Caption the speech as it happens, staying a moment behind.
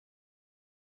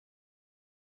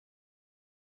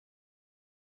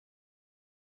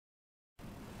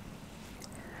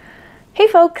Hey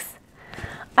folks!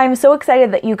 I'm so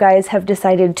excited that you guys have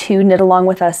decided to knit along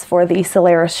with us for the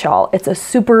Solaris shawl. It's a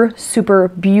super, super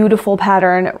beautiful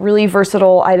pattern, really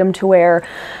versatile item to wear.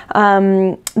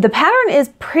 The pattern is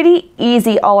pretty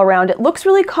easy all around. It looks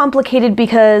really complicated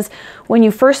because when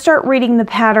you first start reading the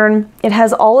pattern, it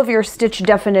has all of your stitch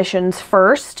definitions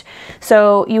first.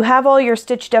 So you have all your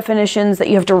stitch definitions that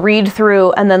you have to read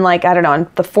through, and then like, I don't know, on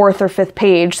the 4th or 5th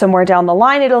page, somewhere down the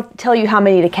line, it'll tell you how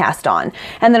many to cast on,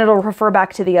 and then it'll refer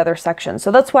back to the other sections.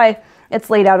 So that's why it's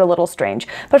laid out a little strange.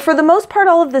 But for the most part,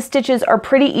 all of the stitches are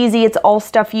pretty easy. It's all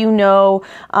stuff you know,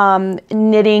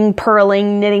 knitting,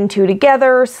 purling, knitting two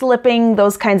together, slipping,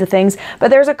 those kinds of things. But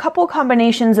there's a couple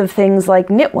combinations of things like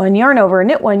knit one, yarn over,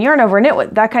 knit one, yarn over, knit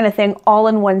one, that kind of thing, all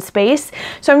in one space.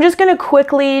 So I'm just gonna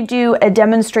quickly do a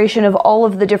demonstration of all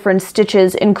of the different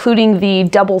stitches, including the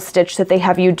double stitch that they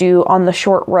have you do on the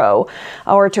short row,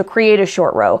 or to create a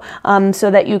short row, so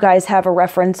that you guys have a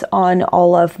reference on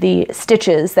all of the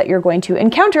stitches that you're going to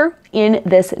encounter in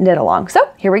this knit along. So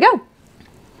here we go.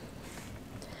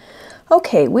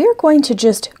 Okay, we're going to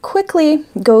just quickly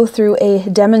go through a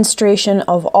demonstration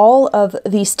of all of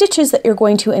the stitches that you're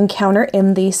going to encounter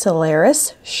in the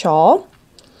Solaris shawl.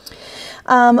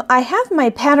 I have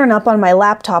my pattern up on my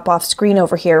laptop off screen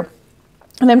over here,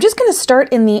 and I'm just going to start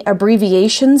in the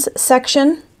abbreviations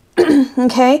section.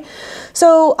 Okay,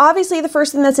 so obviously the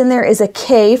first thing that's in there is a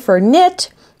K for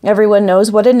knit. Everyone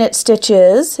knows what a knit stitch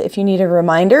is. If you need a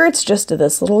reminder, it's just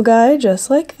this little guy,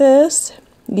 just like this.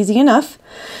 Easy enough.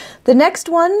 The next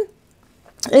one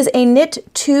is a knit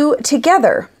two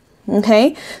together.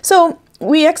 Okay, so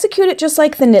we execute it just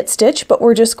like the knit stitch, but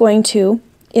we're just going to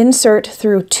insert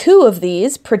through two of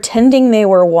these, pretending they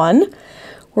were one.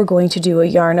 We're going to do a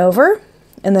yarn over,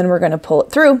 and then we're going to pull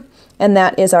it through, and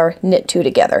that is our knit two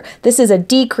together. This is a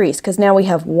decrease because now we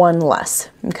have one less.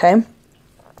 Okay.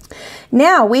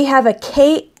 Now we have a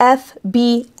KFBF,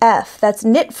 that's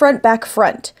knit front, back,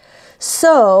 front.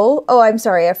 So, oh, I'm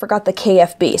sorry, I forgot the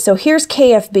KFB. So here's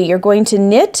KFB, you're going to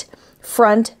knit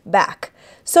front, back.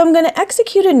 So I'm going to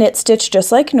execute a knit stitch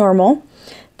just like normal.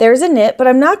 There's a knit, but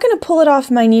I'm not going to pull it off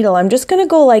my needle. I'm just going to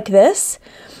go like this.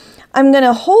 I'm going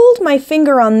to hold my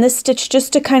finger on this stitch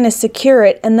just to kind of secure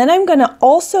it, and then I'm going to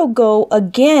also go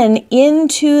again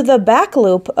into the back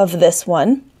loop of this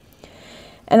one,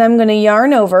 and I'm going to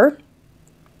yarn over,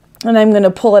 and I'm going to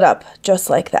pull it up just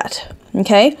like that.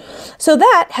 Okay, so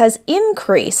that has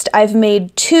increased. I've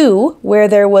made two where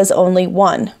there was only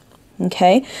one.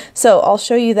 Okay, so I'll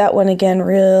show you that one again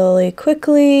really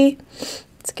quickly.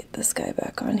 Let's get this guy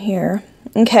back on here.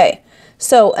 Okay,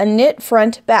 so a knit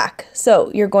front, back.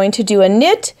 So you're going to do a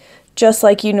knit just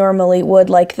like you normally would,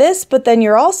 like this, but then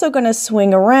you're also going to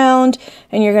swing around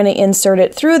and you're going to insert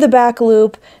it through the back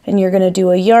loop, and you're going to do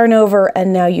a yarn over,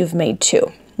 and now you've made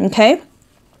two. Okay,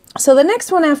 so the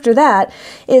next one after that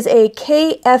is a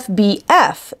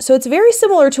KFBF. So it's very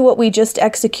similar to what we just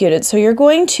executed. So you're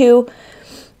going to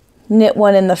knit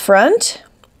one in the front,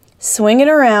 swing it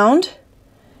around,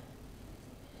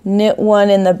 knit one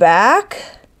in the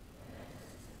back,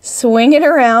 swing it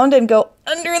around, and go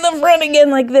under the front again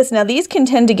like this. Now these can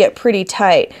tend to get pretty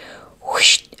tight.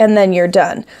 Whoosh, and then you're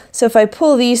done. So if I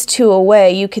pull these two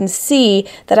away, you can see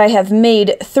that I have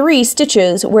made 3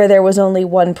 stitches where there was only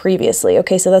one previously.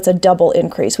 Okay, so that's a double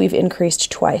increase. We've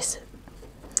increased twice.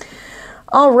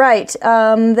 All right,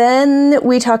 then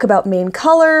we talk about main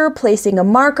color, placing a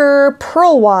marker,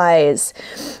 purlwise.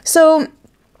 So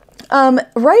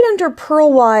right under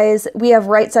purlwise, we have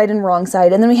right side and wrong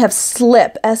side, and then we have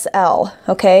slip, SL,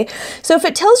 okay? So if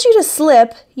it tells you to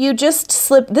slip, you just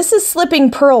slip. This is slipping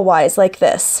purlwise like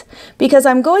this, because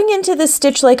I'm going into this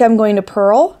stitch like I'm going to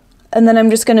purl, and then I'm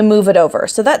just going to move it over.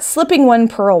 So that's slipping one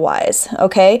purlwise,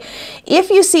 okay? If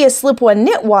you see a slip one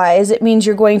knitwise, it means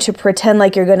you're going to pretend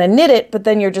like you're going to knit it, but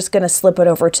then you're just going to slip it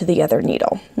over to the other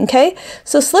needle, okay?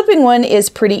 So slipping one is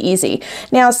pretty easy.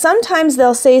 Now, sometimes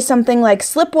they'll say something like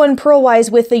slip one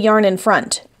purlwise with the yarn in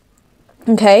front,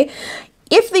 okay?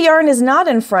 If the yarn is not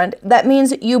in front, that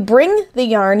means you bring the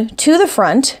yarn to the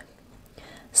front,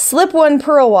 slip one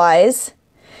purlwise,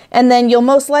 and then you'll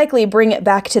most likely bring it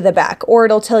back to the back, or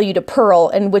it'll tell you to purl,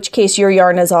 in which case your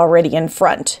yarn is already in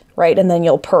front, right? And then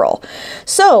you'll purl.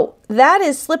 So that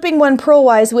is slipping one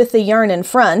purlwise with the yarn in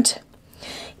front.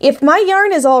 If my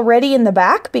yarn is already in the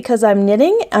back because I'm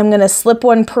knitting, I'm going to slip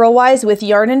one purlwise with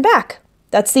yarn in back.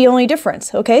 That's the only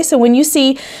difference, okay? So when you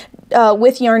see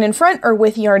with yarn in front or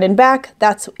with yarn in back,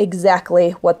 that's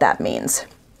exactly what that means.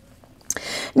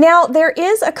 Now, there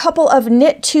is a couple of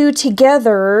knit two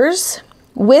togethers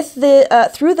with the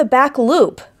through the back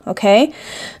loop, Okay,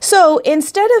 so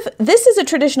instead of, this is a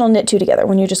traditional knit two together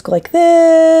when you just go like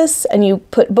this and you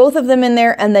put both of them in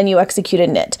there and then you execute a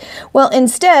knit. Well,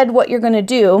 instead what you're going to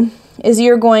do is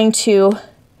you're going to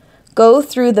go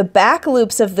through the back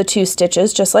loops of the 2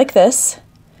 stitches just like this.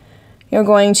 You're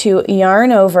going to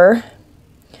yarn over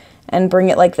and bring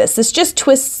it like this. This just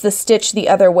twists the stitch the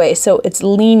other way, so it's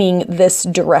leaning this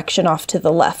direction off to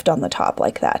the left on the top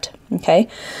like that. Okay,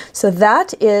 so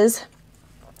that is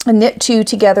a knit 2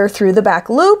 together through the back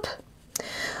loop.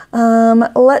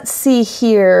 Let's see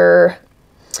here.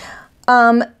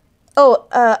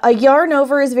 A yarn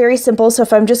over is very simple. So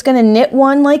if I'm just going to knit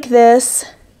 1 like this,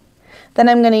 then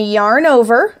I'm going to yarn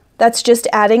over. That's just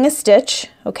adding a stitch,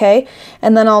 okay?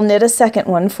 And then I'll knit a second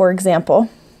one, for example.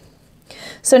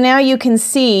 So now you can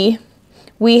see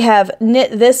we have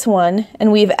knit this one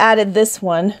and we've added this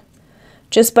one.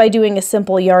 Just by doing a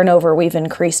simple yarn over, we've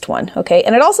increased one, okay?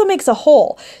 And it also makes a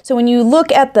hole. So when you look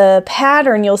at the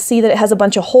pattern, you'll see that it has a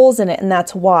bunch of holes in it, and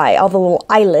that's why. All the little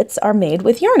eyelets are made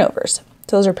with yarn overs.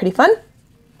 So those are pretty fun.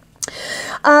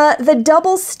 The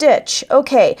double stitch.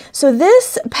 Okay, so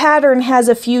this pattern has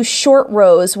a few short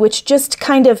rows, which just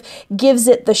kind of gives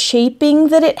it the shaping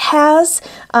that it has,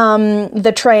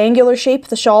 the triangular shape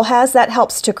the shawl has. That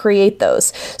helps to create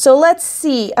those. So let's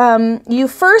see. You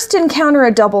first encounter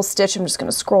a double stitch. I'm just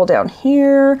going to scroll down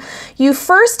here. You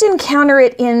first encounter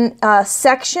it in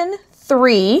section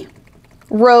 3,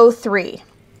 row 3.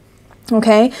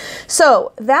 Okay,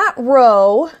 so that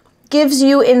row gives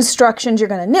you instructions. You're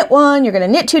going to knit 1, you're going to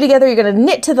knit 2 together, you're going to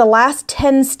knit to the last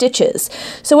 10 stitches.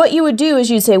 So what you would do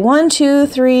is you'd say 1, 2,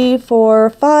 3, 4,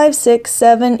 5, 6,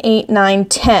 7, 8, 9,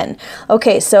 10.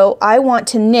 Okay, so I want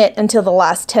to knit until the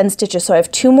last 10 stitches. So I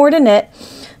have 2 more to knit.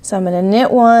 So I'm going to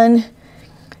knit 1,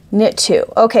 knit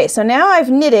 2. Okay, so now I've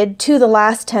knitted to the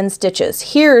last 10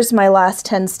 stitches. Here's my last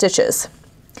 10 stitches.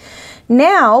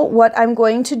 Now what I'm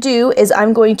going to do is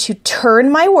I'm going to turn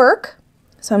my work.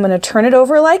 So I'm going to turn it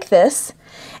over like this,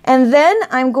 and then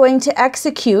I'm going to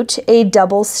execute a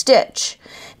double stitch.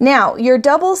 Now, your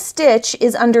double stitch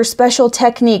is under special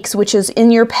techniques, which is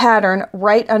in your pattern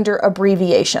right under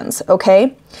abbreviations,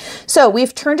 okay? So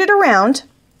we've turned it around,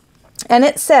 and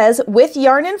it says with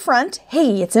yarn in front,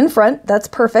 hey, it's in front, that's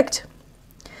perfect.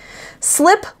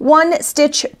 Slip 1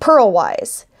 stitch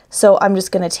purlwise. So I'm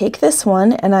just going to take this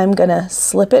one, and I'm going to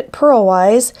slip it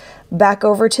purlwise back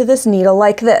over to this needle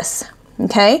like this.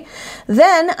 Okay,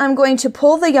 then I'm going to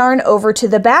pull the yarn over to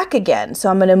the back again. So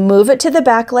I'm going to move it to the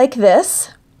back like this.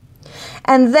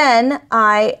 And then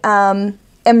I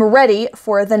am ready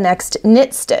for the next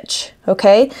knit stitch.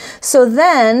 Okay, so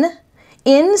then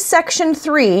in section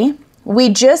 3, we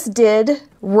just did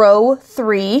row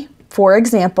 3, for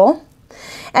example.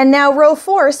 And now row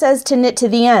 4 says to knit to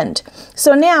the end.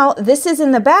 So now this is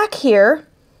in the back here.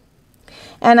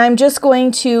 And I'm just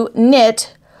going to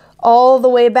knit all the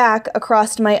way back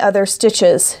across my other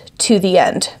stitches to the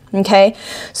end, okay?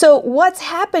 So what's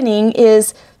happening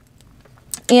is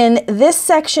in this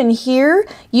section here,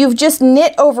 you've just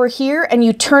knit over here and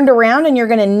you turned around and you're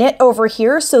going to knit over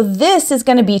here. So this is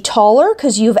going to be taller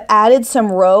because you've added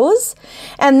some rows,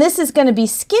 and this is going to be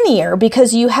skinnier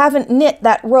because you haven't knit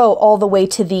that row all the way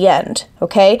to the end,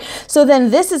 okay? So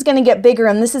then this is going to get bigger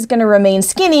and this is going to remain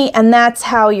skinny, and that's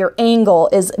how your angle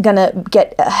is going to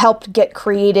get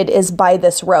created, is by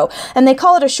this row. And they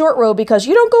call it a short row because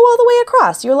you don't go all the way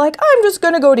across. You're like, I'm just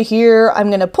going to go to here, I'm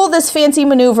going to pull this fancy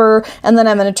maneuver, and then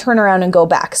I'm going to turn around and go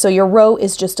back. So your row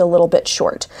is just a little bit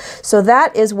short. So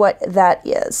that is what that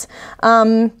is.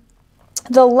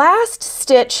 The last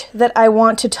stitch that I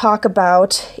want to talk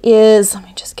about is, let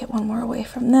me just get one more away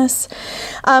from this.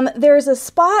 There's a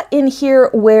spot in here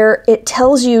where it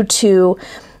tells you to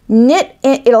knit,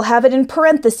 it'll have it in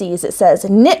parentheses. It says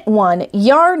knit 1,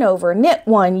 yarn over, knit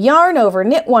 1, yarn over,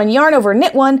 knit 1, yarn over,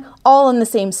 knit 1, all in the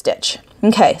same stitch.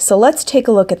 Okay, so let's take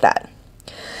a look at that.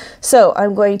 So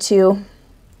I'm going to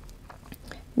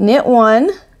knit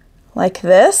 1 like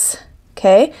this,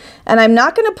 okay? And I'm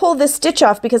not going to pull this stitch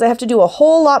off because I have to do a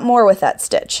whole lot more with that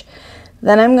stitch.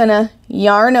 Then I'm going to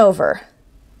yarn over.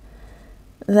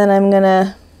 Then I'm going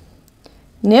to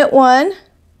knit 1.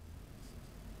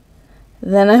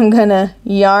 Then I'm going to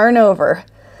yarn over.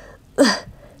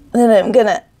 Then I'm going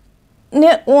to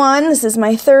knit 1. This is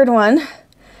my third one.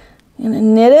 I'm going to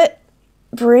knit it,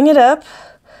 bring it up.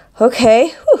 Okay,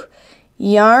 whew.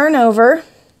 Yarn over.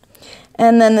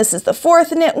 And then this is the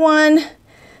fourth knit 1.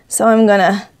 So I'm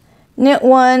gonna knit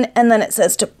 1, and then it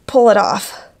says to pull it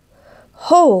off.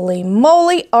 Holy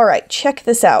moly. All right, check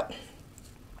this out.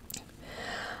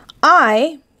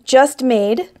 I just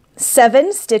made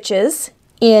 7 stitches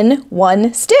in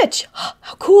 1 stitch.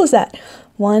 How cool is that?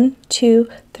 1, 2,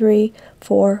 3,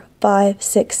 4, 5,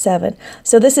 6, 7.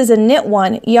 So this is a knit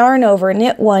one, yarn over,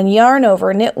 knit one, yarn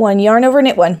over, knit one, yarn over,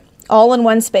 knit one, all in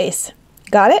one space.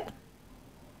 Got it?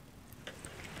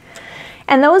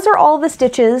 And those are all the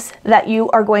stitches that you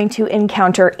are going to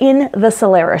encounter in the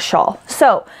Solaris shawl.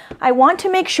 So I want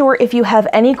to make sure if you have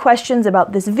any questions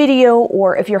about this video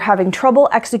or if you're having trouble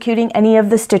executing any of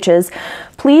the stitches,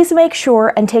 please make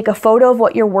sure and take a photo of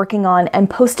what you're working on and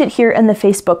post it here in the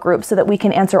Facebook group so that we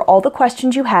can answer all the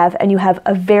questions you have and you have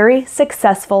a very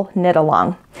successful knit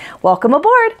along. Welcome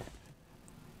aboard!